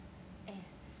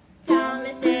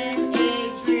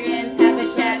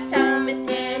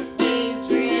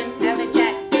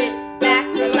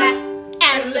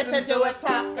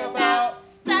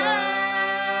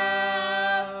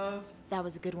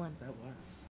good one. That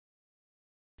was.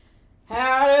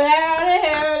 Howdy, howdy,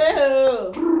 howdy,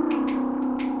 ho.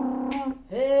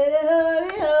 Howdy,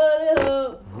 howdy, howdy,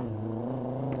 ho.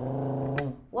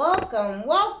 Welcome,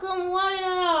 welcome, one and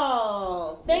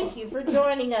all. Thank you for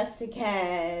joining us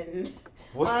again.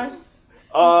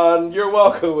 You're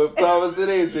welcome with Thomas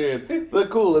and Adrian, the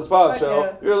coolest pop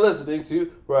show you're listening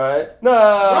to right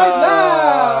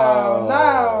now.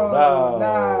 No.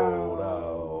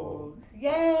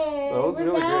 Yay. That was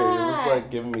really back. great. It was like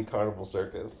giving me Carnival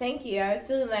Circus. Thank you. I was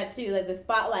feeling that too. Like the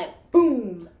spotlight,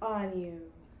 boom, on you.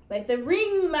 Like the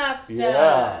ringmaster.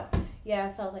 Yeah. Yeah,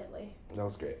 I felt that way. That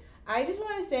was great. I just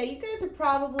want to say, you guys are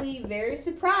probably very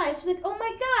surprised. You're like, oh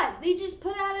my God, they just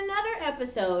put out another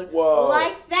episode Whoa.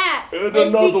 like that. And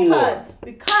another one.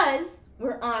 Because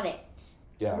we're on it.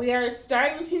 Yeah. We are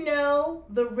starting to know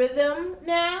the rhythm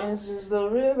now. It's just the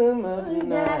rhythm of the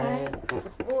night.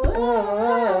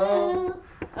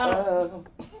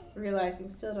 Realizing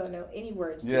still don't know any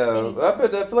words. to Yeah, any I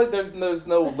feel like there's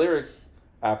no lyrics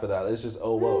after that. It's just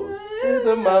oh-woes.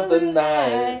 Rhythm of the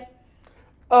night.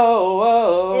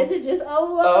 Oh. Is it just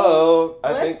oh?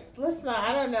 Let's not.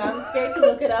 I don't know. I'm scared to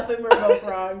look it up and we're both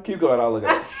wrong. Keep going. I'll look it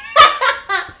up.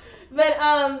 But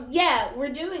yeah,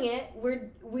 we're doing it.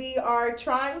 We are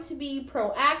trying to be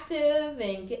proactive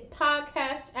and get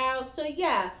podcasts out. So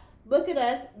yeah, look at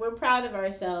us. We're proud of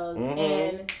ourselves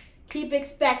and keep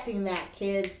expecting that,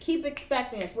 kids. Keep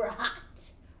expecting us. We're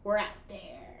hot. We're out there.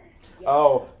 Yeah.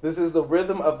 Oh, this is the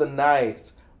rhythm of the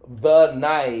night. The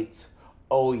night.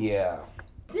 Oh yeah.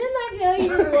 Didn't I tell you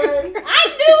the words?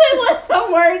 I knew it was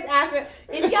some words after.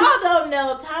 If y'all don't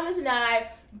know, Thomas and I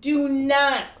do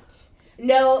not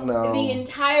know the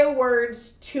entire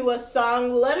words to a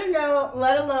song, let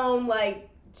alone like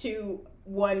to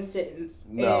one sentence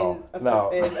in a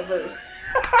verse.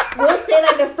 We'll say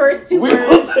like the first two words. We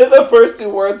will say the first two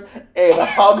words and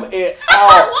hum it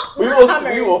out. We are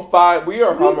hummers. We will hum.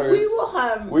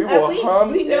 We will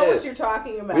hum We know it. what you're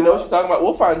talking about. We know what you're talking about.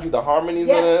 We'll find you the harmonies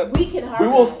in it. We can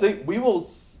harmonize. We will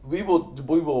sing. We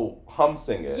will hum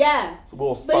sing it. Yeah. So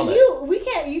we'll sum it. You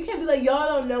can't be like, y'all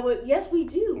don't know it. Yes, we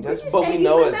do. Yes, but we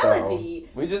know it melody.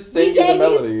 Though. We just sing you the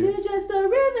melody. You're just the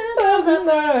rhythm of the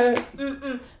night.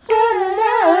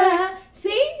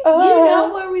 See? You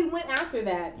know where we went after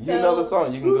that. So you know the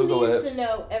song. You can Google it. Who needs to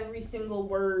know every single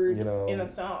word in a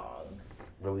song?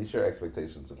 Release your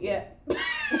expectations of me. Yeah.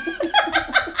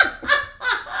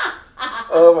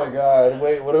 Oh my God.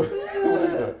 Wait, what are we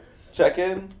doing? Check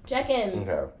in? Check in.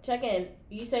 Okay. Check in.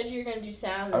 You said you were going to do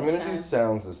sounds I'm going to do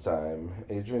sounds this time.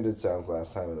 Adrian did sounds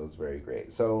last time and it was very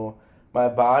great. So my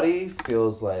body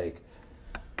feels like...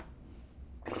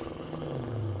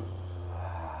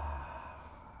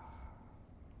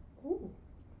 Ooh.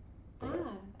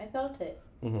 I felt it.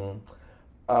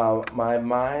 My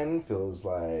mind feels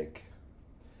like...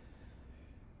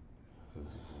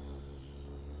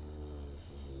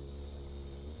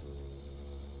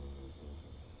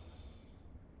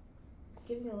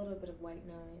 Give me a little bit of white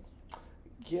noise.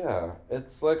 Yeah,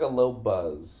 it's like a low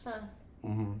buzz.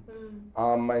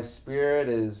 Huh. My spirit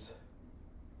is...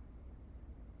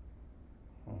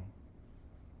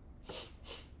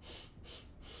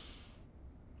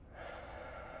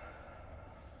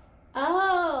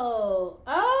 Oh.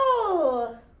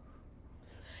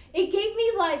 It gave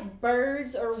me like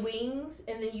birds or wings,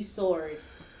 and then you soared.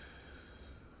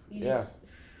 You just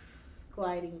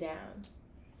gliding down.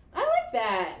 I like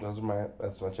that. That's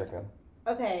my check-in.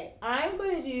 Okay, I'm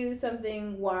going to do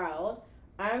something wild.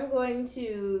 I'm going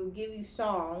to give you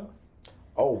songs.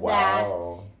 Oh, wow.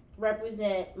 That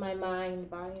represent my mind,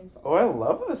 body, and soul. Oh, I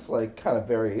love this kind of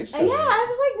variation. Yeah, I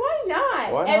was like, why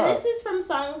not? Why and not? this is from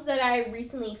songs that I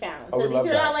recently found. Oh, so we these love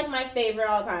are that. not like my favorite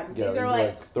all time. Yeah, these are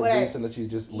like the recent that you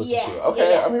just listened to.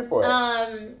 Okay, yeah. I'm here for it.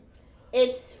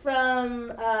 It's from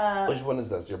Which one is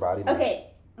this? Your body? Okay,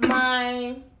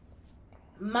 my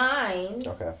mind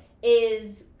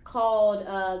is called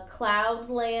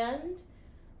Cloudland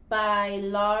by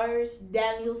Lars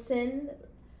Danielsson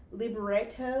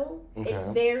Libretto. Okay. It's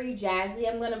very jazzy.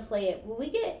 I'm going to play it. Will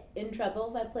we get in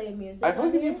trouble if I play music? I feel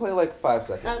like if you play like 5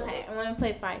 seconds. Okay, I'm going to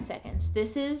play 5 seconds.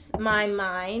 This is my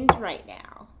mind right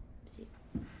now. Let's see.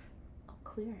 I'll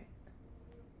clear it.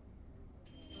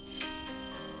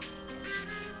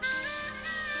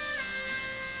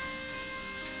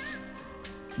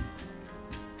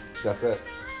 That's it.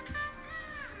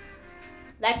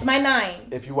 That's my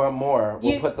mind. If you want more,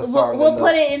 we'll put the song. We'll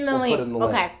put it in the link.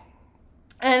 Okay.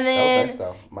 And then. That was nice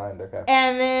though. Mind. Okay.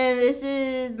 And then this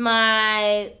is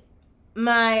my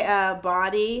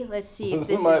body. Let's see if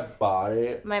this is my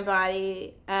body. My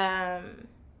body. I'll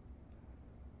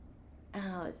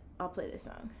play this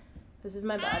song. This is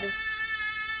my body.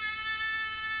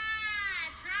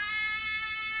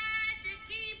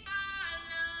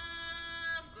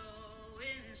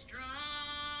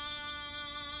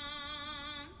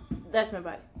 That's my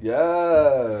body.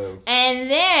 Yes. And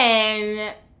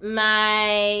then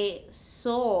my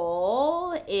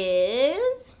soul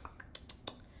is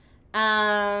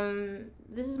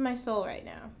this is my soul right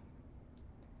now.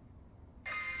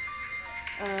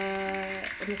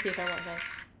 Let me see if I want that.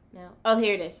 No. Oh,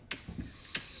 here it is.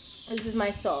 This is my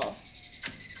soul.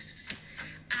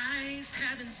 Eyes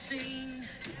haven't seen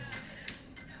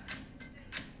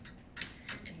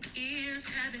and ears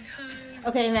haven't heard.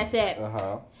 Okay, and that's it.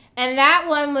 Uh-huh. And that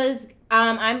one was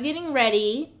I'm Getting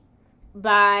Ready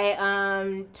by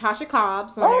Tasha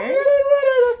Cobbs Leonard.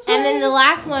 And then the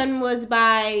last one was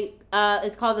by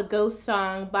it's called The Ghost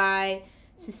Song by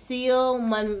Cecile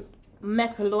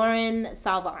McLaurin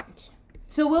Salvant.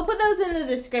 So we'll put those in the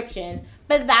description.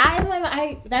 But that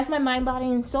is that's my mind,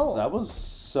 body, and soul. That was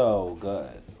so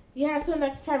good. Yeah, so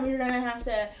next time you're going to have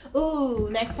to...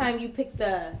 next time you pick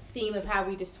the theme of how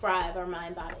we describe our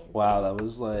mind, body, and soul. Wow, that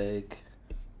was like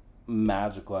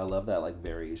magical. I love that like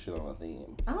variation on a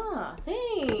theme. Ah,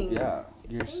 thanks.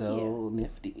 Yeah, you're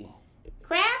nifty.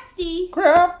 Crafty.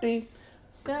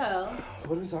 So...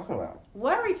 What are we talking about?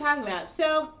 What are we talking about?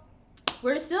 So,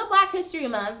 we're still Black History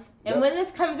Month. And when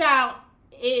this comes out,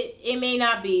 it may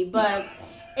not be, but...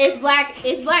 It's Black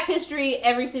History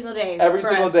every single day. Every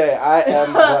single day. I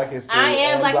am Black History. I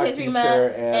am Black History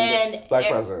Month and Black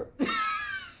President.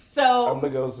 So I'm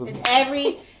gonna go it's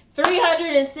every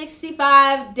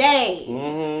 365 days.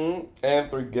 Mm-hmm. And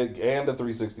the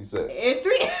 366.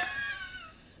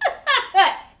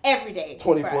 Every day.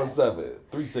 24/7.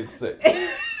 366.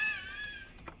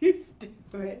 You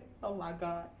stupid. Oh my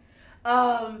God.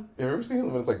 Have you ever seen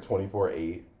when it's like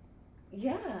 24/8?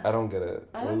 Yeah. I don't get it.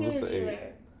 I don't get it either. 8?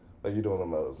 Like you're doing the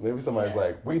most. Maybe somebody's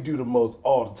like, we do the most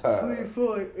all the time.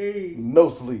 24/8. No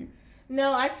sleep.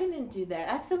 No, I couldn't do that.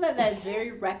 I feel that is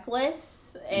very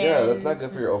reckless. And yeah, that's not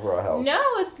good for your overall health. No,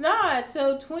 it's not.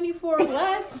 So 24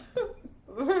 less.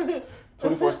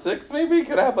 24/6 maybe?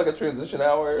 Could I have like a transition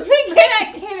hour? Can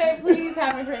I please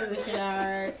have a transition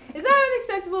hour? Is that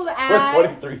unacceptable to ask? Or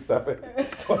 23/7.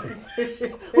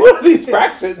 What are these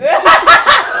fractions? 23/7.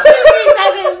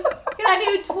 Can I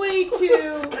do 22?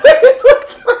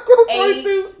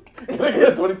 22s? Can I get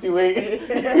a 22/8?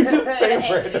 You just say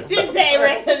random. Just say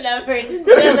random numbers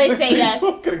until they say yes. Can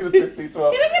I get a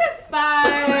 16/12? Can I get a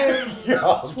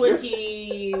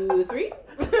 5/23?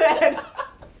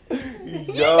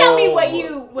 You tell me what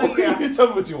you're You tell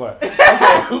me what you want.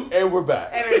 Okay, and we're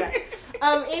back.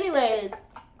 Anyways,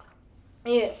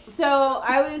 yeah. So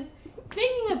I was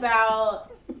thinking about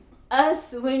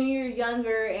us when you're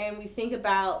younger, and we think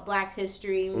about Black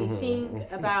history, and we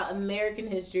think about American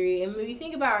history, and we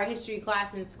think about our history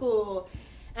class in school,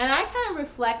 and I kind of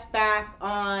reflect back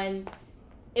on,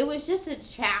 it was just a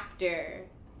chapter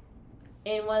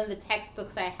in one of the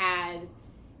textbooks I had.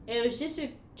 It was just a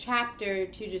chapter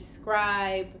to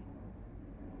describe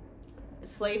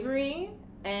slavery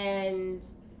and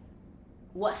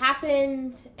what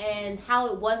happened and how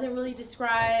it wasn't really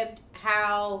described,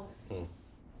 how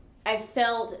I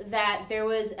felt that there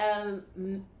was a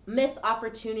missed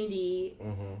opportunity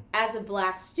as a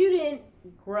Black student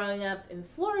growing up in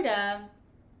Florida.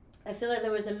 I feel like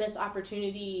there was a missed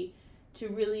opportunity to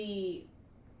really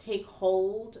take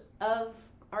hold of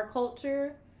our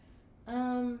culture.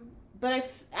 But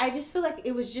I just feel like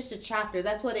it was just a chapter.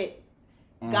 That's what it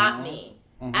got me.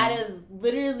 Out of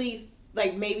literally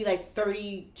like maybe like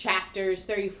 30 chapters,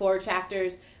 34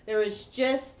 chapters, there was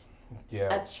just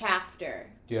a chapter.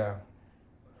 Yeah.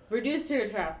 Reduced to a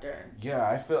chapter. Yeah,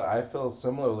 I feel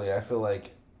similarly. I feel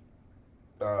like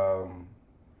I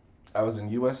was in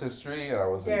U.S. history and I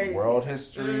was in world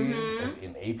history. I was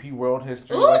in AP world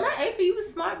history. Ooh, not AP. You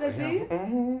was smart, baby.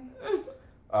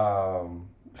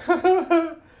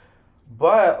 Yeah.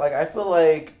 But like I feel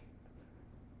like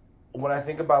when I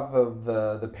think about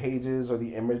the pages or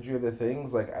the imagery of the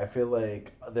things, like I feel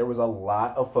like there was a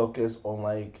lot of focus on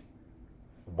like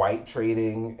white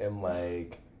trading and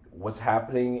like what's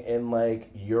happening in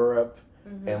like Europe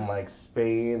and like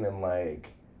Spain and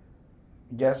like,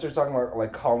 yes, they're talking about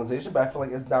like colonization, but I feel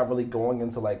like it's not really going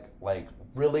into like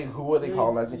really who are they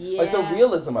colonizing, like the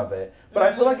realism of it. But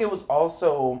I feel like it was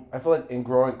also, I feel like in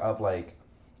growing up, like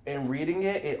in reading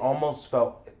it, it almost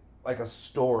felt like a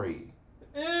story.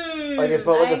 Like it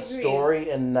felt like a story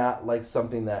and not like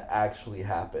something that actually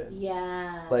happened.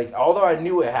 Yeah. Like although I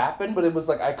knew it happened, but it was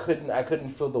like I couldn't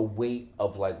feel the weight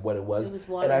of like what it was. It was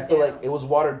watered and I feel down. like it was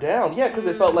watered down. Yeah, because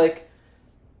it felt like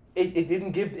it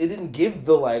didn't give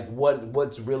the like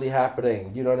what's really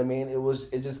happening. You know what I mean?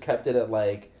 It just kept it at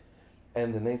like,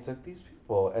 and then they took these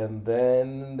people, and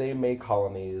then they made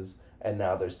colonies, and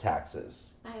now there's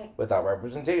taxes without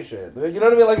representation. You know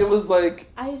what I mean? Like it was like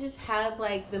I just had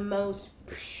like the most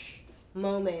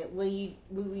moment when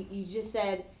you just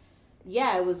said,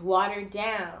 yeah, it was watered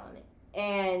down,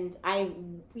 and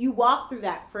you walked through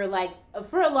that for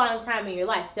a long time in your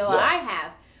life. So yeah. I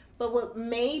have, but what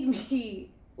made me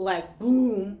like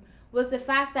boom was the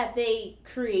fact that they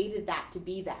created that to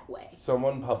be that way.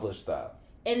 Someone published that.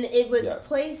 And it was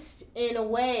placed in a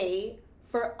way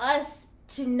for us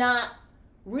to not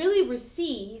really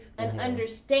receive and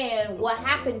understand what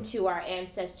happened to our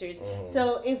ancestors.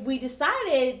 So if we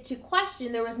decided to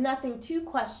question, there was nothing to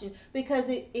question because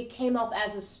it came off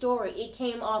as a story. It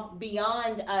came off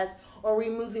beyond us, or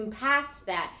we're moving past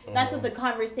that. That's what the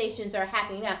conversations are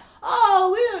happening now.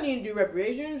 Oh, we don't need to do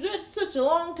reparations. That's such a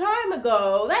long time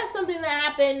ago. That's something that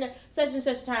happened such and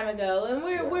such time ago, and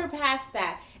we're past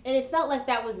that. And it felt like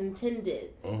that was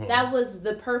intended. That was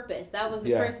the purpose. That was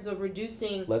the purpose of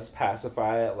reducing. Let's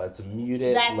pacify it. Let's mute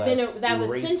it. That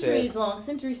was centuries long.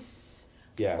 Centuries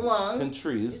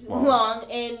long.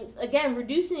 And again,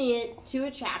 reducing it to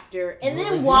a chapter and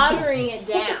then watering it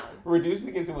down.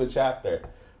 Reducing it to a chapter.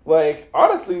 Like,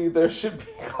 honestly, there should be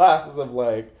classes of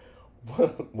like,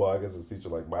 well, I guess it's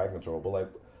teaching like mind control, but like,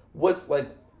 what's like,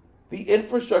 the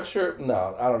infrastructure,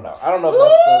 no, I don't know if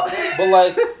that's but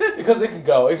like, because it can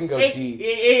go deep.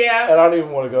 Yeah. And I don't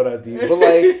even want to go that deep. But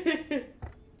like,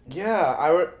 yeah,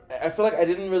 I feel like I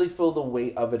didn't really feel the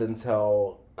weight of it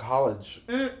until college.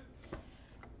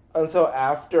 Until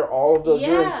after all of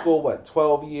you're in school,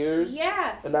 12 years?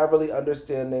 Yeah. And not really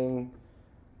understanding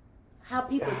how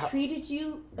people treated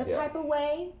you a type of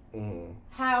way.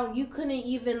 How you couldn't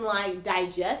even like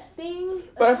digest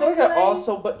things. But I feel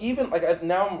like but even like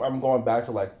now I'm going back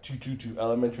to like to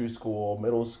elementary school,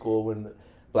 middle school, when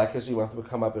Black History Month would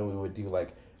come up and we would do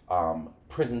like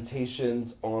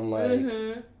presentations on like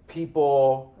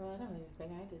people. Well, I don't even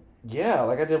think I did. Yeah,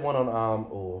 like I did one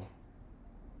on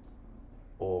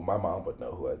my mom would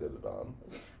know who I did it on.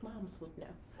 Moms would know.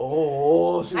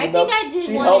 Oh, she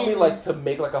helped me like to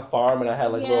make like a farm, and I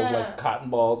had like little like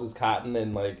cotton balls as cotton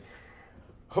and like,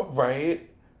 right,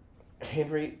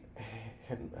 Henry.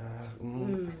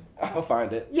 I'll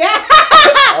find it. Yeah,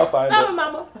 I'll find it. Sorry,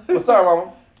 Mama.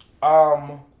 Sorry,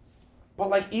 Mama. But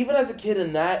like even as a kid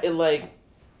in that, it like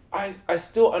I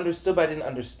still understood, but I didn't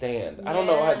understand. Yeah. I don't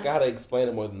know how to explain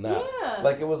it more than that. Yeah.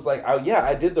 Like it was like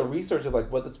I did the research of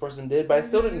like what this person did, but I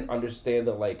still didn't understand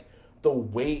the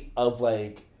weight of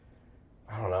like,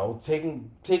 I don't know,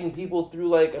 taking people through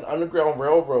like an underground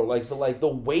railroad, like the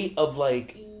weight of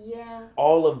like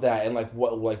all of that, and like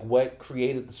what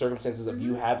created the circumstances of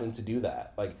you having to do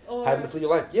that, like having to flee your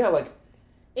life. Yeah, like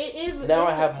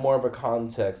I have more of a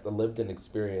context, a lived-in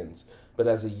experience, but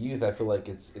as a youth, I feel like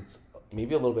it's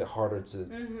maybe a little bit harder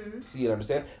to see and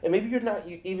understand, and maybe you're not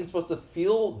even supposed to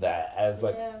feel that as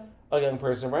like a young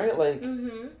person, right? Like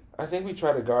I think we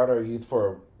try to guard our youth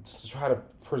to try to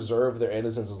preserve their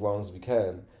innocence as long as we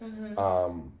can.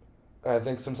 I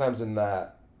think sometimes in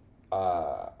that,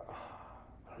 I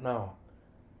don't know.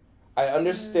 I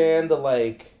understand the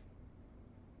like,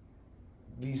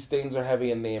 these things are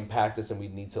heavy and they impact us and we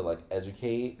need to like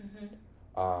educate.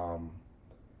 But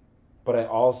I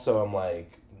also am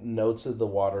like, no to the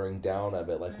watering down of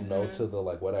it, like no to the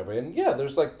like whatever. And yeah,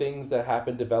 there's like things that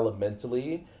happen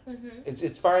developmentally.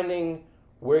 It's finding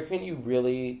where can you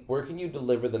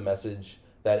deliver the message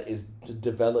that is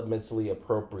developmentally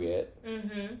appropriate,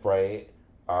 right?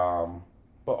 But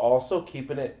also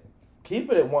keeping it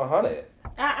 100.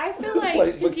 I feel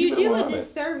like because you do a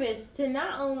disservice to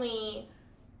not only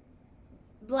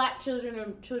Black children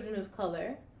or children of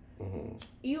color,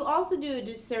 you also do a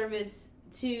disservice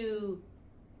to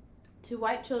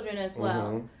white children as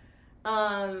well,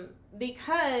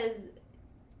 because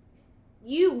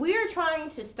we're trying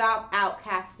to stop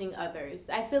outcasting others.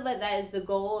 I feel like that is the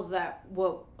goal of that,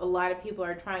 what a lot of people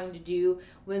are trying to do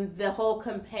when the whole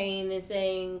campaign is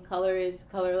saying color is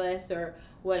colorless or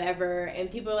whatever, and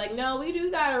people are like, no, we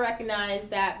do gotta recognize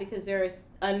that because there's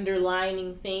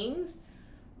underlining things.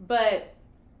 But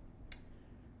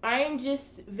I am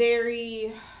just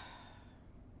very,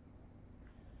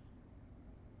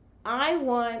 I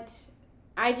like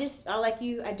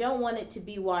you, I don't want it to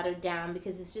be watered down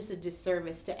because it's just a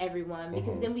disservice to everyone,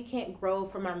 because then we can't grow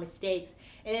from our mistakes.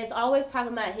 And it's always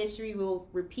talking about history will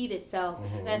repeat itself.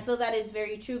 And I feel that is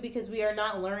very true because we are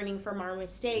not learning from our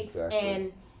mistakes. Exactly.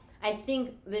 And I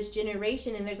think this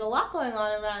generation, and there's a lot going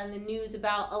on around in the news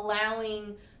about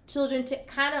allowing children to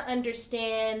kind of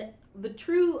understand the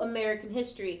true American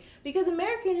history, because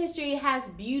American history has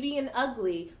beauty and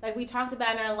ugly, like we talked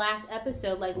about in our last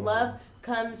episode. Like love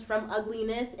comes from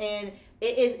ugliness, and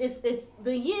it's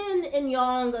the yin and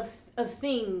yang of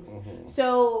things.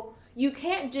 So you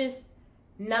can't just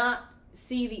not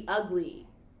see the ugly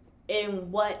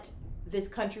in what this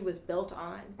country was built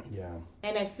on. Yeah.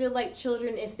 And I feel like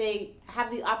children, if they have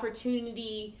the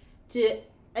opportunity to,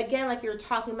 again, like you're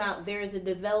talking about, there is a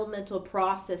developmental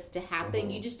process to happen.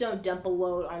 You just don't dump a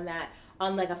load on that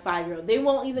on like a 5-year-old. They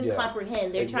won't even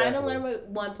comprehend. They're trying to learn what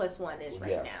 1 + 1 is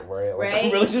right now. Right?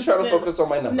 I'm really just trying to focus on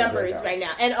my numbers right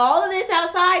now. And all of this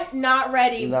outside, not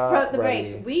ready. Put the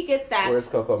brakes. We get that. Where's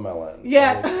Coco Melon?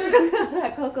 Yeah.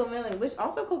 Coco Melon, which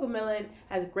also Coco Melon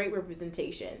has great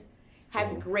representation.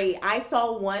 Great. I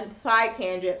saw one side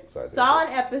tangent, saw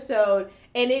an episode,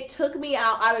 and it took me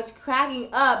out. I was cracking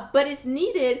up, but it's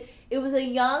needed. It was a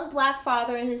young black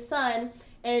father and his son,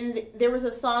 and there was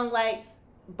a song like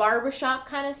barbershop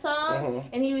kind of song,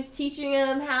 and he was teaching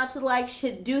him how to like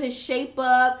do his shape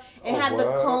up and have the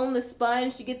comb, the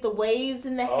sponge to get the waves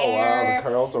in the hair. Wow, the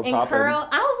curls are popping.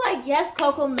 I was like, yes,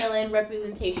 Coco Melon,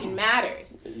 representation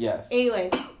matters. Yes.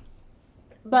 Anyways,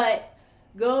 but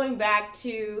going back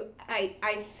to,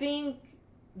 I think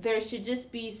there should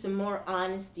just be some more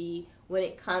honesty when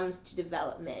it comes to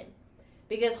development,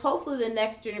 because hopefully the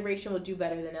next generation will do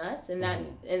better than us, and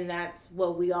that's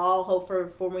what we all hope for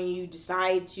when you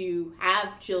decide to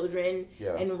have children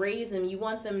and raise them. You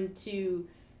want them to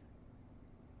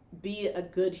be a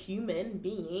good human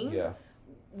being,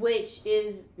 which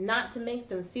is not to make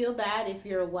them feel bad if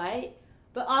you're white,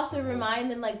 but also remind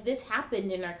them, like, this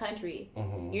happened in our country.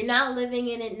 You're not living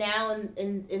in it now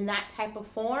in that type of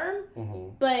form,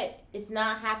 but it's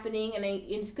not happening, and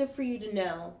it's good for you to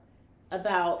know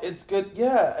about. It's good,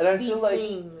 yeah, and I feel like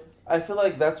things. I feel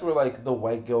like that's where like the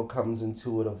white guilt comes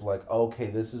into it of like, okay,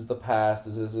 this is the past,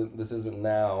 this isn't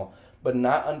now, but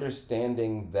not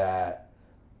understanding that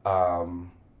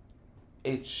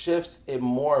it shifts, it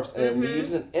morphs, and it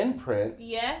leaves an imprint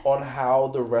on how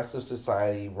the rest of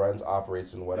society runs,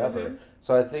 operates, and whatever.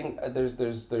 So I think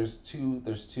there's two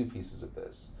pieces of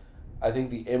this. I think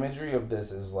the imagery of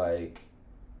this is like,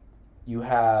 you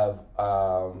have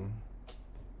I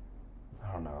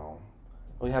don't know,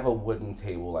 we have a wooden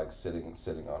table like sitting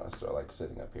on us, or like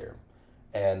sitting up here,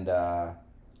 and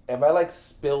if I like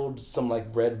spilled some like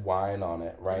red wine on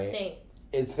it, right,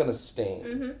 it's gonna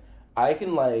stain. I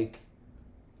can like,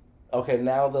 okay,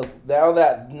 now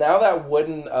that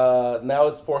wooden, now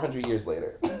it's 400 years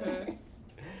later,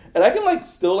 and I can like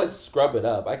still like scrub it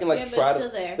up. I can like try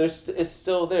to. It's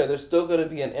still there. There's still gonna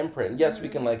be an imprint. Yes, we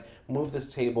can like move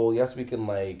this table. Yes, we can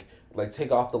like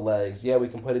take off the legs. Yeah, we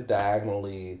can put it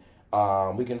diagonally.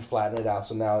 We can flatten it out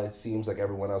so now it seems like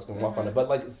everyone else can walk on it. But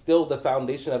like still, the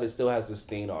foundation of it still has a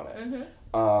stain on it.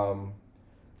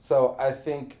 So I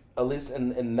think, at least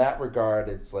in that regard,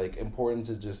 it's like important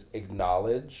to just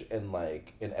acknowledge and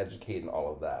educate and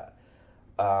all of that.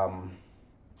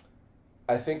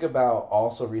 I think about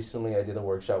also recently I did a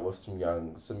workshop with some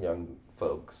young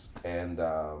folks, and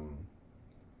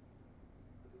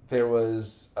there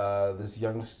was this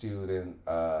young student,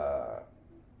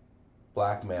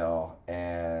 black male,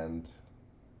 and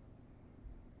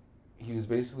he was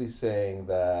basically saying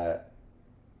that,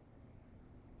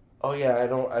 oh yeah, I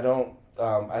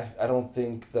don't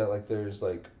think that like there's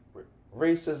like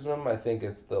racism. I think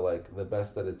it's the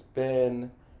best that it's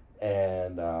been,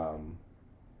 and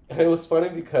it was funny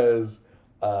because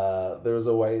there was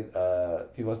a white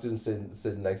female student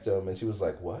sitting next to him, and she was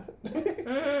like, "What?"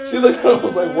 She looked at him and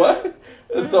was like, "What?"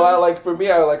 And so I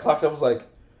clocked up, I was like,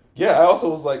 yeah. I also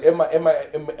was like, in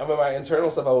my internal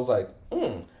stuff, I was like,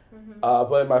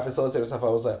 but in my facilitator stuff, I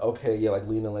was like, okay, yeah, like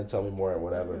lean in, like tell me more or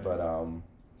whatever. But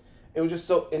it was just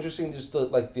so interesting, just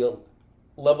the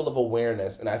level of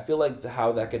awareness, and I feel like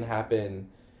how that can happen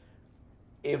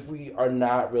if we are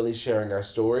not really sharing our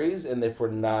stories, and if we're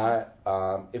not,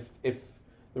 if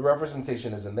the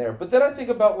representation isn't there. But then I think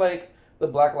about like the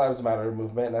Black Lives Matter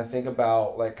movement, and I think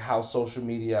about like how social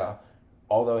media,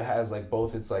 although it has like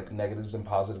both its like negatives and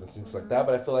positives and things like that,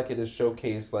 but I feel like it has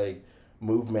showcased like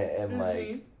movement and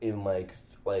like in like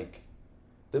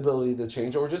the ability to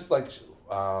change, or just like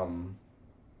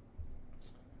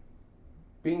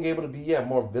being able to be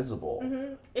more visible.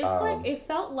 It's like, it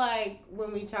felt like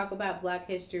when we talk about Black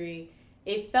history,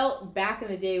 it felt back in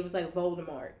the day it was like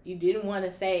Voldemort. You didn't want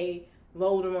to say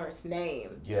Voldemort's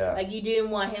name. Yeah. Like, you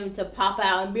didn't want him to pop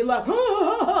out and be like, ha,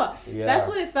 ha, ha. Yeah. That's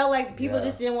what it felt like. People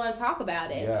just didn't want to talk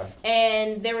about it. Yeah.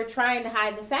 And they were trying to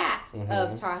hide the fact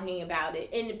of talking about it.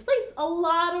 And it placed a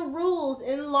lot of rules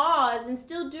and laws, and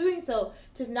still doing so,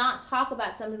 to not talk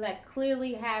about something that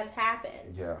clearly has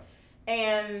happened. Yeah.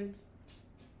 And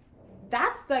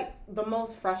that's, like, the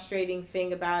most frustrating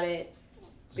thing about it.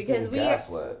 Because we have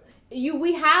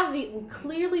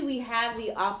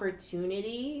the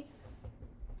opportunity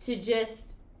to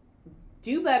just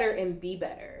do better and be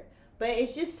better. But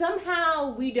it's just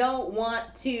somehow we don't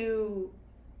want to.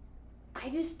 I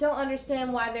just don't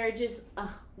understand why there are just a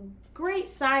great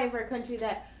side of our country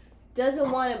that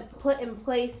doesn't want to put in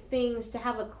place things to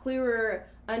have a clearer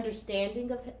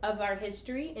understanding of our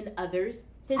history and others'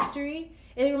 history.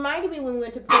 It reminded me when we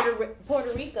went to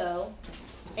Puerto Rico,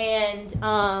 and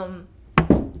I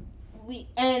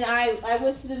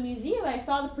went to the museum. And I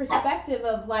saw the perspective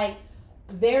of, like,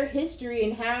 their history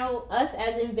and how us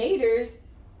as invaders,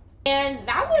 and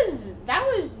that was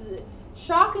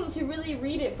shocking to really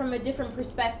read it from a different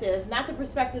perspective, not the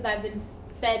perspective I've been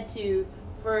fed to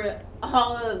for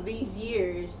all of these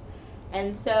years.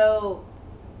 And so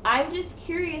I'm just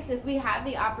curious if we had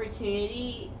the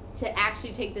opportunity to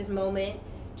actually take this moment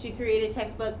to create a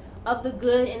textbook of the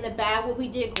good and the bad, what we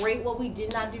did great, what we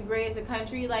did not do great as a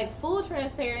country, like full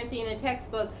transparency in a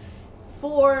textbook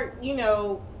for,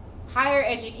 higher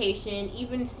education,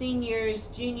 even seniors,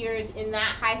 juniors in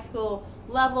that high school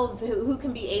level who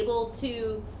can be able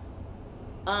to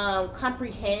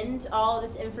comprehend all of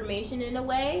this information in a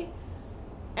way.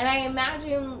 And I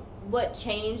imagine what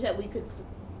change that we could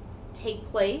take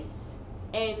place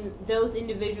and those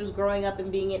individuals growing up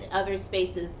and being in other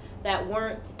spaces that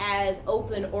weren't as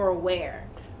open or aware.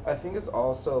 I think it's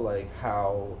also like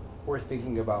how we're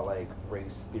thinking about like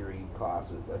race theory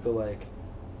classes. I feel like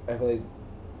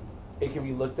it can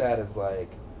be looked at as like,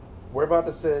 we're about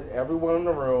to sit everyone in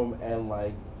the room and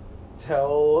like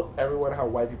tell everyone how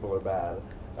white people are bad.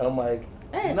 And I'm like,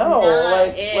 that's not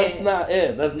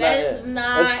it. That's not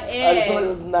it. I feel like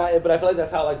that's not it, but I feel like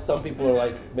that's how like some people are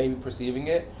like maybe perceiving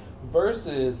it,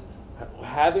 versus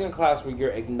having a class where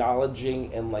you're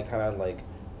acknowledging and like kind of like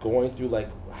going through like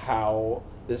how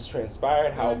this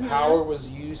transpired, how power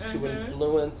was used to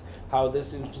influence, how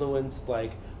this influenced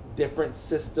like different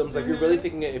systems. Like you're really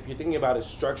thinking, if you're thinking about it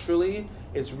structurally,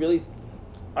 it's really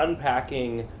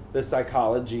unpacking the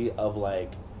psychology of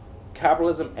like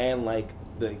capitalism and like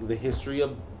the history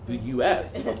of the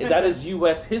U.S. That is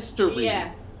U.S. history.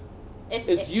 Yeah,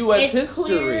 it's U.S. history.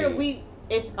 Clear.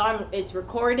 It's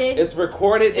recorded. It's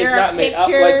recorded. There it's are not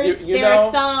pictures. Made up. Like there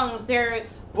are songs. There are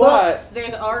books.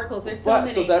 There's articles. There's so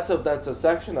many. So that's a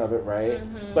section of it, right?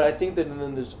 But I think that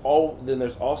then there's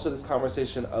also this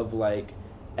conversation of like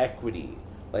equity.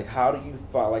 Like how do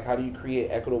you create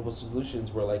equitable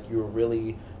solutions where like you're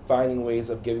really finding ways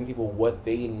of giving people what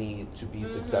they need to be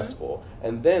successful.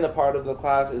 And then a part of the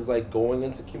class is like going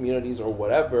into communities or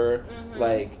whatever,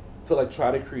 like to like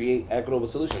try to create equitable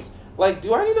solutions. Like,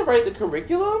 do I need to write the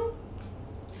curriculum?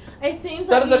 It seems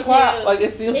that like is a class. Like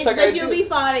it seems like you'll be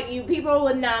fought at you. People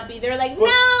would not be. They're like, no,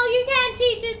 you can't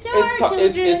teach it to our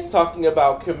children. It's talking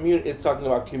about community. It's talking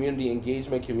about community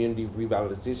engagement, community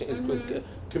revitalization. It's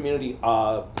community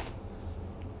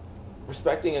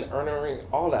respecting and honoring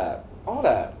all that.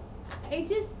 It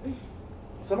just.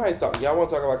 Somebody talk. Y'all want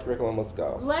to talk about curriculum? Let's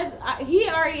go. He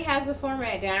already has the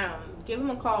format down. Give him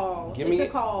a call. Give me a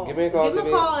call. Give me a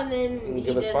call, and then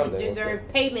he doesn't deserve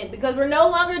payment because we're no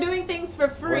longer doing things for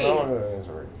free. We're no longer doing things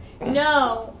for free.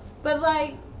 No, but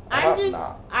like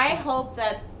I hope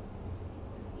that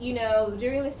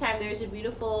during this time there's a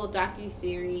beautiful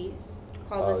docu-series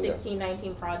called the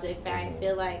 1619 Project that I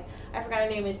feel like, I forgot her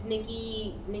name, is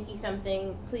Nikki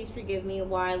something. Please forgive me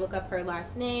while I look up her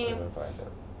last name.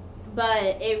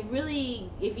 But it really,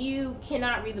 if you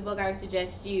cannot read the book, I would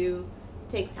suggest you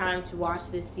take time to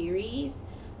watch this series.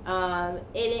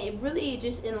 It really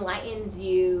just enlightens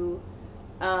you.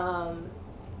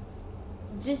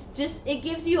 Just it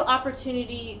gives you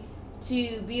opportunity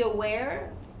to be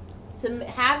aware, to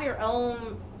have your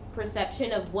own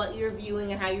perception of what you're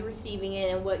viewing and how you're receiving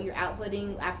it and what you're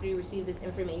outputting after you receive this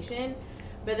information.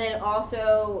 But then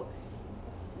also,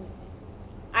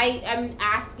 I'm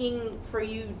asking for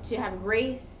you to have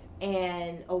grace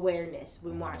and awareness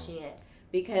when watching it,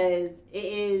 because it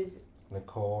is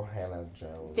Nicole Hannah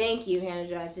Jones. Thank you, Hannah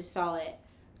Jones. I just saw it.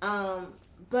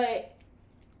 But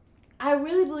I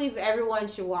really believe everyone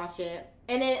should watch it.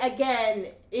 And then again,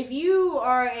 if you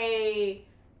are a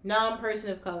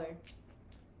non-person of color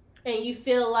and you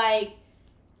feel like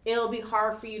it'll be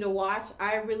hard for you to watch,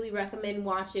 I really recommend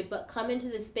watch it. But come into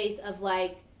the space of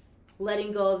like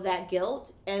letting go of that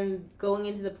guilt and going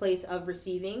into the place of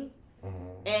receiving.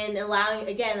 And allowing,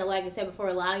 again, like I said before,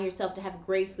 allowing yourself to have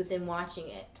grace within watching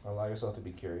it. Allow yourself to be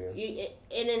curious.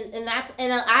 And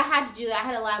I had to do that. I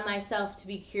had to allow myself to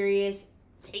be curious,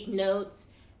 take notes,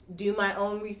 do my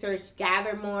own research,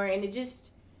 gather more, and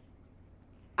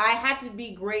I had to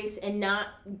be grace and not,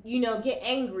 get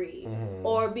angry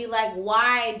or be like,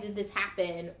 why did this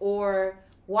happen? Or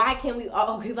why can't we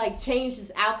all change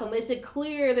this outcome? There's a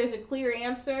clear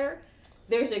answer.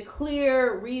 There's a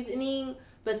clear reasoning,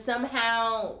 but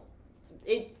somehow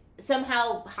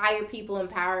higher people in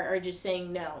power are just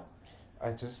saying no.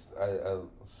 I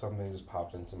something just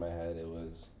popped into my head. It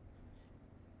was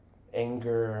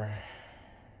anger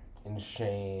and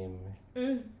shame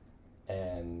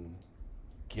and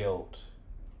guilt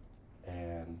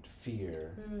and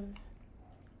fear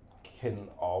can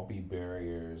all be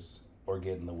barriers or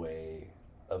get in the way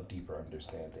of deeper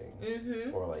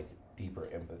understanding or deeper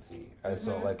empathy. I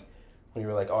saw when you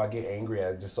were like, oh, I get angry,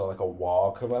 I just saw a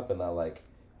wall come up, and I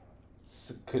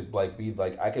could be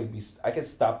I could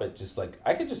stop it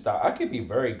I could be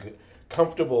very good,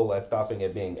 comfortable at stopping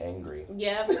at being angry.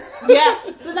 Yeah, but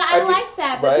I like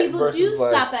that. But right? People versus do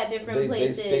stop at different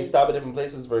places. They stop at different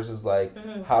places versus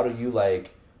how do you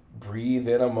breathe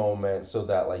in a moment so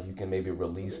that you can maybe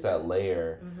release that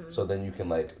layer so then you can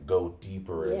go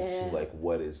deeper into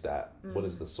what is that? What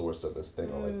is the source of this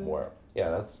thing or more? Yeah,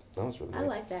 that was really good. I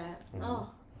like that. Oh,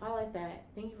 I like that.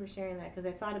 Thank you for sharing that, because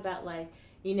I thought about when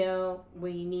you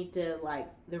need to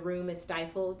the room is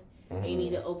stifled and you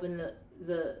need to open the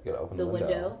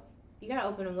window. You gotta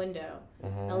open a window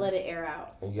and let it air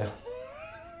out. Yeah.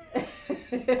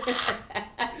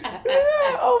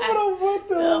 Open a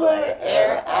window, let it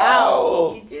air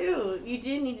out. You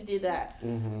do need to do that.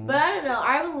 But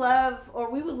I don't know.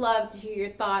 We would love to hear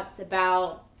your thoughts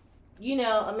about,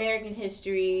 American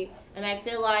history. And I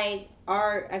feel like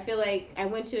I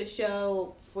went to a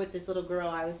show with this little girl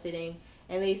I was sitting,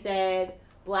 and they said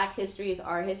Black history is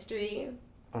our history,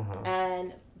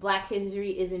 and Black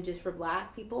history isn't just for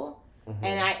Black people.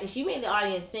 And she made the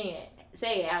audience say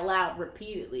it out loud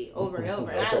repeatedly over and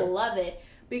over. And I love it,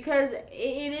 because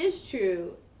it is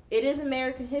true. It is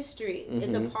American history.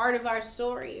 It's a part of our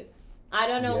story. I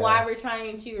don't know why we're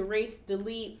trying to erase,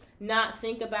 delete, not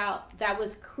think about that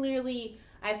was clearly,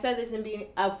 I said this in being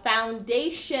a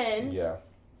foundation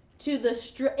to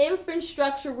the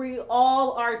infrastructure we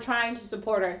all are trying to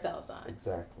support ourselves on.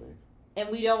 Exactly. And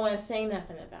we don't want to say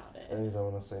nothing about it.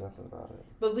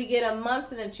 But we get a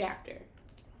month in a chapter.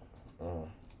 Not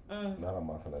a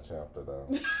month in a chapter, though.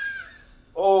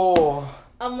 Oh.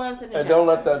 A month in a chapter. And don't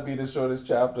let that be the shortest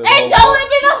chapter. Hey, don't let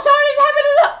me the shortest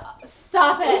chapter.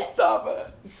 Stop it. Stop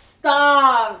it.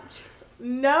 Stop.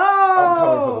 No. I'm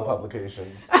coming for the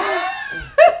publications.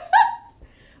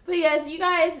 But yes, you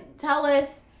guys tell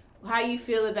us how you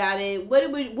feel about it.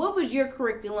 What would your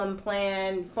curriculum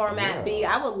plan format be?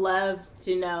 I would love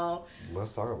to know.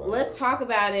 Let's talk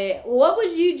about it. What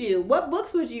would you do? What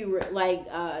books would you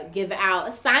give out?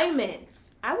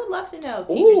 Assignments. I would love to know.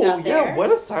 Teachers out there. Yeah.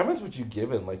 What assignments would you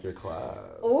give in your class?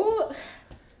 Ooh.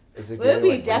 Is it good? We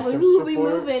would be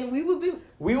moving.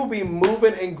 We will be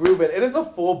moving and grooving. It is a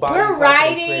full body. We're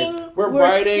writing. We're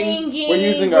writing. Singing, we're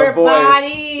using our voice.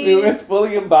 Bodied. It's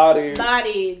fully embodied.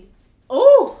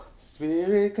 Ooh.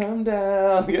 Spirit come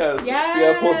down. Yes.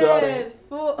 Yeah, full dotting.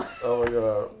 Full. Oh my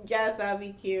god. Yes, that'd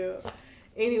be cute.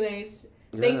 Anyways,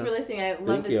 thank you for listening. I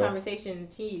love this conversation.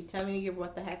 T, tell me your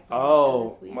what the heck.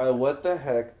 Oh, my what the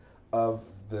heck of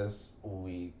this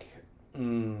week.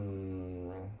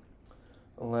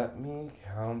 Let me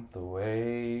count the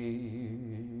ways.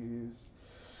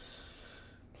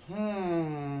 Do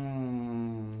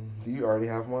you already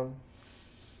have one?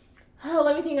 Oh,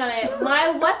 let me think on it. My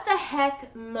what the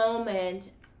heck moment.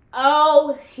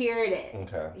 Oh, here it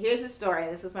is. Okay. Here's the story.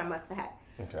 This is my what the heck.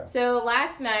 Okay. So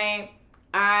last night,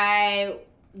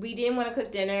 we didn't want to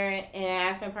cook dinner, and I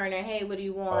asked my partner, hey, what do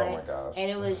you want? Oh my gosh.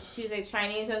 And she was like,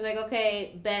 Chinese. I was like,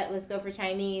 okay, bet, let's go for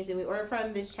Chinese. And we ordered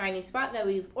from this Chinese spot that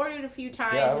we've ordered a few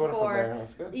times before.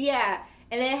 That's good. Yeah.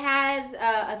 And it has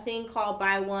a thing called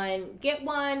buy one, get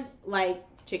one, like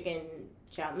chicken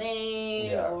chow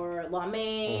mein or lo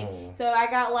mein. So I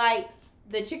got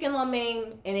the chicken lo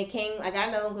mein, and it came, I got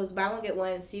another one because buy one, get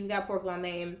one. Steve got pork lo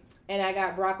mein, and I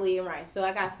got broccoli and rice. So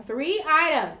I got 3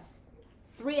 items.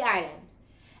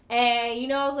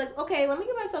 And, I was like, okay, let me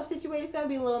get myself situated. It's going to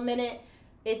be a little minute.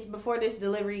 It's before this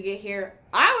delivery get here.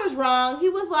 I was wrong. He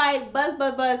was like, buzz,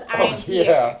 I am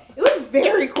here. It was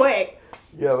very quick.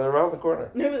 Yeah, they're around the corner.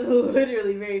 It was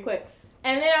literally very quick.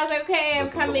 And then I was like, okay, I'm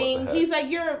coming. He's like,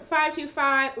 you're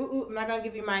 525. I'm not going to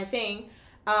give you my thing.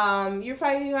 You're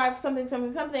 555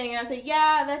 something. And I said,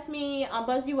 yeah, that's me. I'll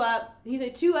buzz you up. He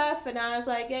said 2F, and I was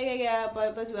like, yeah,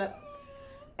 but buzz you up.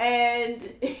 And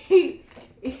he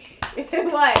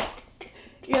what?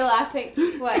 You're laughing.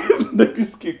 What? No,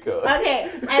 just keep going. Okay,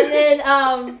 and then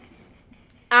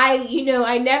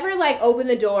I never like open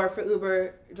the door for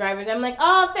Uber drivers. I'm like,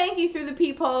 oh, thank you through the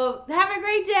peephole. Have a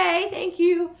great day. Thank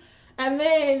you. And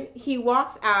then he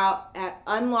walks out,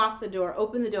 unlock the door,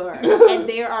 open the door, and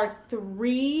there are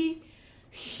 3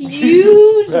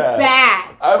 huge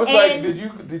bags. I was like,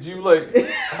 did you like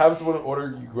have someone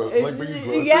order you bring you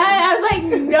groceries? Yeah, I was like,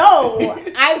 no.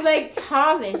 I was like,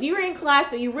 Thomas, you were in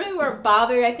class, so you really weren't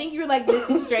bothered. I think you were like, this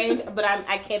is strange, but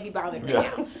I can't be bothered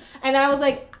right now. And I was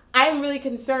like, I'm really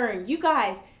concerned. You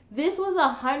guys, this was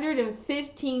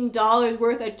 $115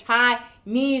 worth of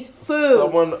Chinese food.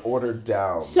 Someone ordered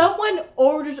down. Someone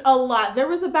ordered a lot. There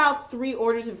was about 3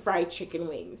 orders of fried chicken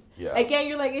wings. Yeah. Again,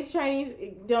 you're like, it's Chinese.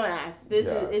 Don't ask. This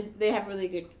is they have really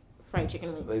good fried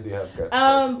chicken wings. They do have good.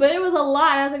 But it was a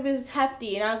lot. And I was like, this is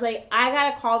hefty. And I was like, I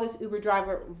gotta call this Uber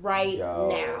driver right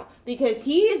now because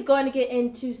he is going to get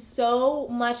into so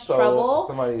much trouble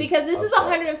because this is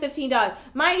 $115.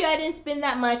 Mind you, I didn't spend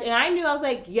that much, and I knew I was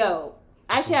like, yo.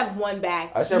 I should have 1 bag.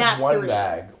 I should have 1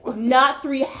 bag. Not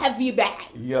 3 heavy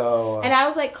bags. Yo. And I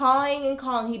was like calling and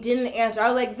calling. He didn't answer. I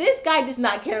was like, this guy does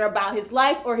not care about his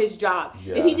life or his job.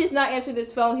 Yeah. If he does not answer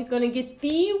this phone, he's going to get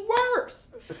the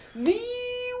worst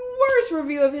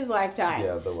review of his lifetime.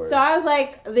 Yeah, the worst. So I was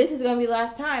like, this is going to be the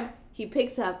last time. He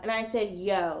picks up and I said,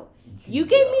 yo, you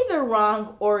gave me the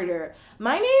wrong order.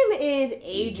 My name is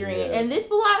Adrian, and this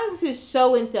belongs to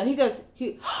so-and-so. He goes,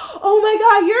 oh my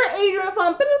God, you're Adrian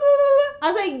from...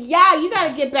 I was like, yeah, you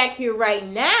got to get back here right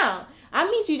now. I'll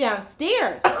meet you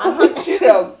downstairs. I'll meet you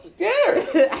downstairs.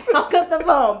 I hung up the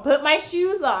phone, put my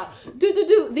shoes on.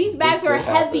 These bags are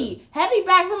heavy. Heavy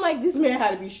bags. I'm like, this man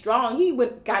had to be strong. He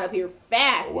got up here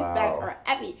fast. Wow. These bags are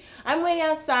heavy. I'm waiting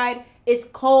outside. It's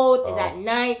cold. It's at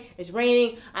night. It's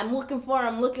raining. I'm looking for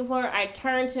him. I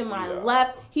turn to my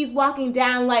left. He's walking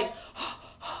down like,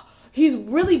 he's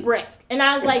really brisk. And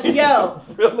I was like, yo.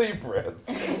 Really brisk.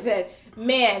 I said,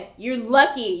 man, you're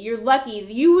lucky. You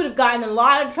would have gotten in a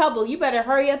lot of trouble. You better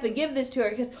hurry up and give this to her.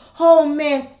 Because, oh,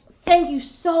 man, thank you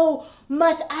so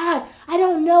much. I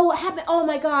don't know what happened. Oh,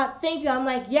 my God, thank you. I'm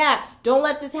like, yeah, don't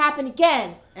let this happen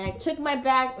again. And I took my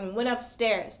bag and went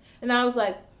upstairs. And I was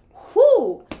like,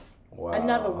 whew. Wow.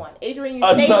 Another one. Adrian, you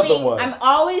saved me. I'm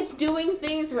always doing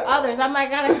things for others. I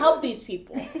gotta help these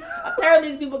people. Apparently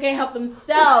these people can't help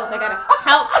themselves. I gotta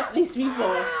help these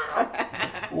people.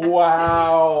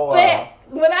 Wow. But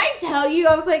when I tell you,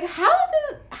 I was like, how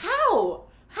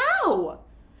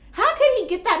could he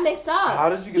get that mixed up? How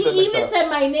did you get that mixed up? He even said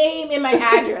my name and my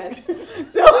address.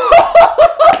 So I'm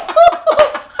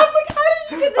like, how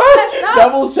did you get this mixed up?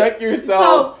 Double check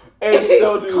yourself. And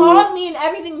still do. Called me and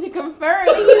everything to confirm.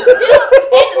 And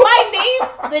my name,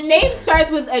 the name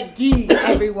starts with a D,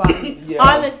 everyone. Yeah.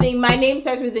 On the thing, my name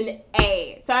starts with an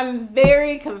A. So I'm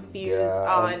very confused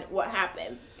on what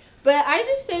happened. But I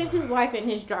just saved his life and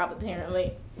his job,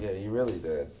 apparently. Yeah, you really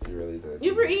did.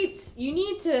 Uber Eats, you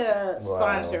need to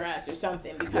sponsor us or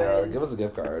something because give us a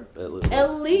gift card at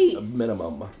least a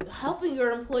minimum. Helping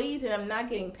your employees and I'm not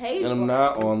getting paid. And I'm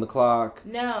not on the clock.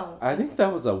 No, I think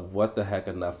that was a what the heck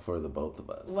enough for the both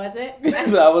of us. Was it?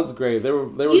 That was great. There were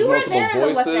you multiple were there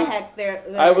voices. What the heck? There.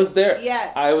 I was there.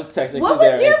 Yeah, I was technically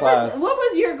there in class. What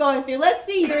was your going through? Let's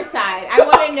see your side. I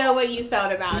want to know what you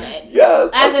felt about it. Yes,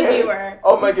 as a viewer.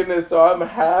 Oh my goodness! So I'm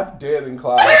half dead in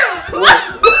class.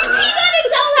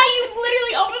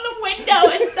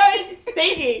 And started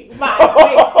singing.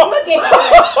 We'll get to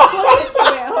it.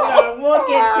 Hold on. We'll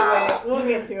get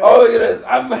to it. Oh my goodness.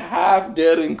 I'm half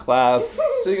dead in class,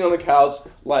 sitting on the couch,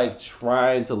 like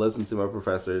trying to listen to my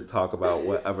professor talk about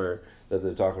whatever that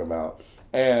they're talking about.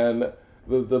 And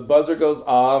the buzzer goes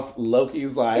off.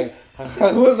 Loki's like,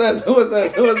 who is this?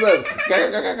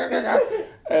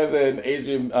 And then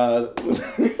Adrian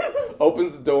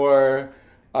opens the door.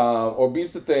 Or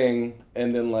beeps the thing,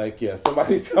 and then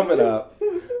somebody's coming up.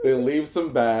 They leave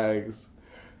some bags.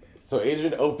 So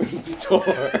Adrian opens the door,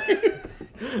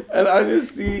 and I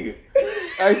see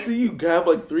you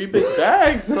grab 3 big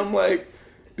bags, and I'm like,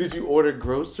 did you order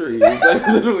groceries?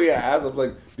 Literally, I asked. I was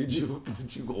like, did you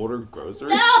order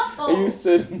groceries? No. And you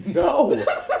said no. And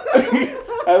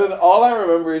then all I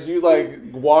remember is you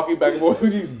walking back and forth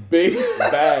with these big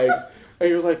bags, and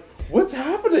you're like, what's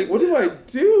happening? What do I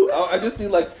do? I just see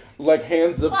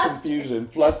hands of confusion,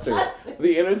 flustered.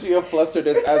 The energy of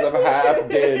flusteredness as I'm half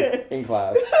dead in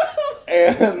class.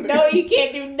 And no, you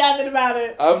can't do nothing about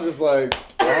it. I'm just like,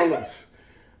 I don't know.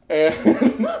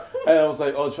 And I was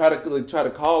like, oh, try to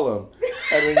call him.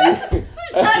 And then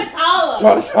try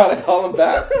to call him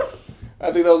back.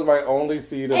 I think that was my only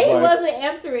seed. And he wasn't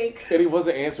answering. And he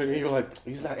wasn't answering. And you were like,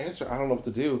 he's not answering. I don't know what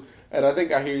to do. And I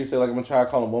think I hear you say, like, I'm going to try to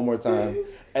call him one more time.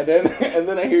 And then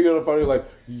I hear you on the phone. You're like,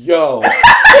 yo,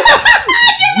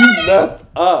 you messed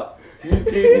up. You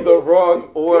gave me the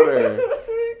wrong order.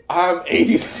 I'm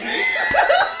 80.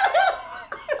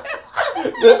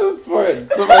 This is for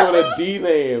somebody with a D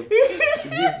name.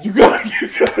 You gotta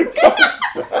come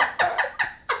back.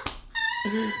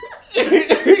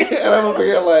 And I'm over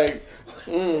here like,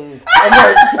 I'm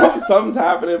like, something's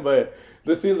happening, but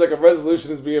there seems like a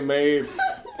resolution is being made.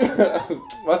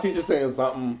 My teacher's saying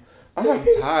something. I'm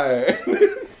tired.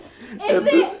 And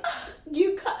then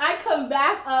I come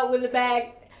back with the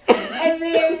bags, and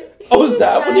then is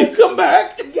that when you come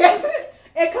back? Yes,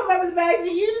 and come back with the bags,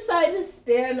 and you decide to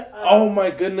stand up. Oh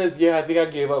my goodness! Yeah, I think I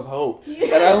gave up hope,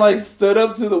 and I like stood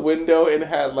up to the window and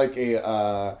had like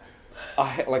a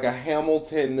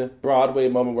Hamilton Broadway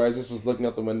moment where I just was looking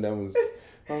out the window and was,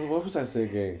 what was I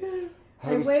singing?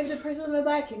 I waved the person on the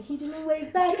bike and he didn't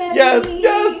wave back at me.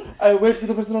 Yes! I waved to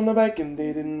the person on the bike and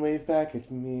they didn't wave back at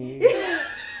me.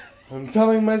 I'm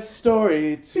telling my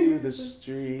story to the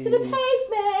street. To the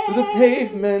pavement. To the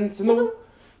pavement. To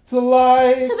the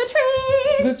lights. To the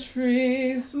trees. To the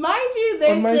trees. Mind you,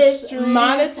 there's this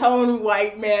monotone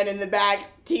white man in the back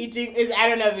teaching. I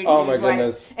don't know if he's my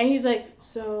goodness. White. And he's like,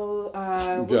 so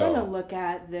we're going to look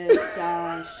at this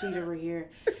sheet over here.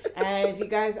 And if you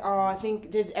guys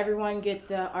did everyone get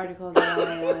the article that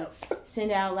I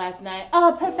sent out last night?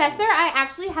 Oh, Professor, I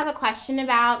actually have a question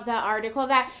about the article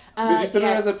that... did you send it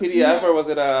as a PDF or was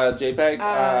it a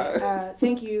JPEG?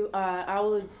 Thank you. I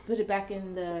will put it back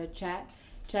in the chat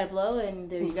below, and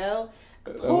there you go.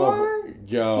 Poor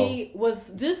T was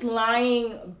just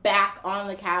lying back on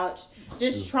the couch,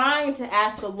 just trying to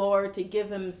ask the Lord to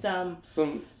give him something.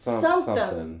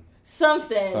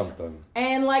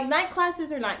 And like night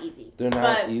classes are not easy. They're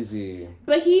not easy.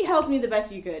 But he helped me the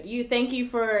best you could. Thank you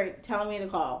for telling me to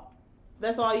call.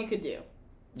 That's all you could do.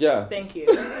 Yeah. Thank you.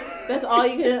 That's all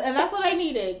you could, and that's what I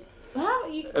needed. Call.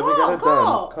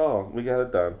 We got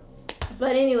it done.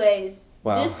 But anyways.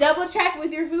 Wow. Just double check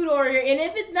with your food order, and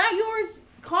if it's not yours,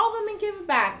 call them and give it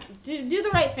back. Do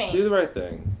the right thing. Do the right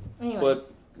thing. Anyways. But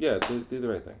yeah, do the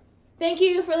right thing. Thank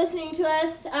you for listening to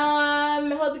us.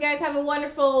 Hope you guys have a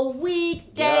wonderful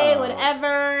week, day,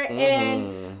 whatever,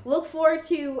 and look forward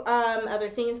to other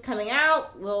things coming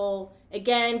out.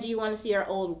 Again, do you want to see our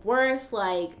old works?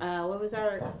 Like,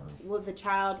 the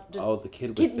child? The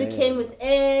Kid Within. The Kid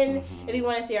Within. If you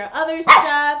want to see our other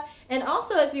stuff. And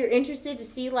also, if you're interested to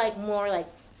see, like, more, like,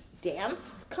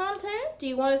 dance content. Do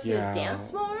you want us to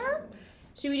dance more?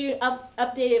 Should we do an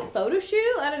updated photo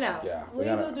shoot? I don't know. Yeah.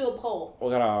 We'll do a poll. We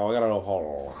gotta do a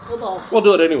poll. We'll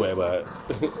do it anyway, but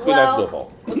let's do a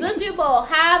poll. Let's do a poll.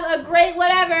 Have a great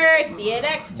whatever. See you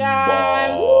next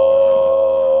time. Bye.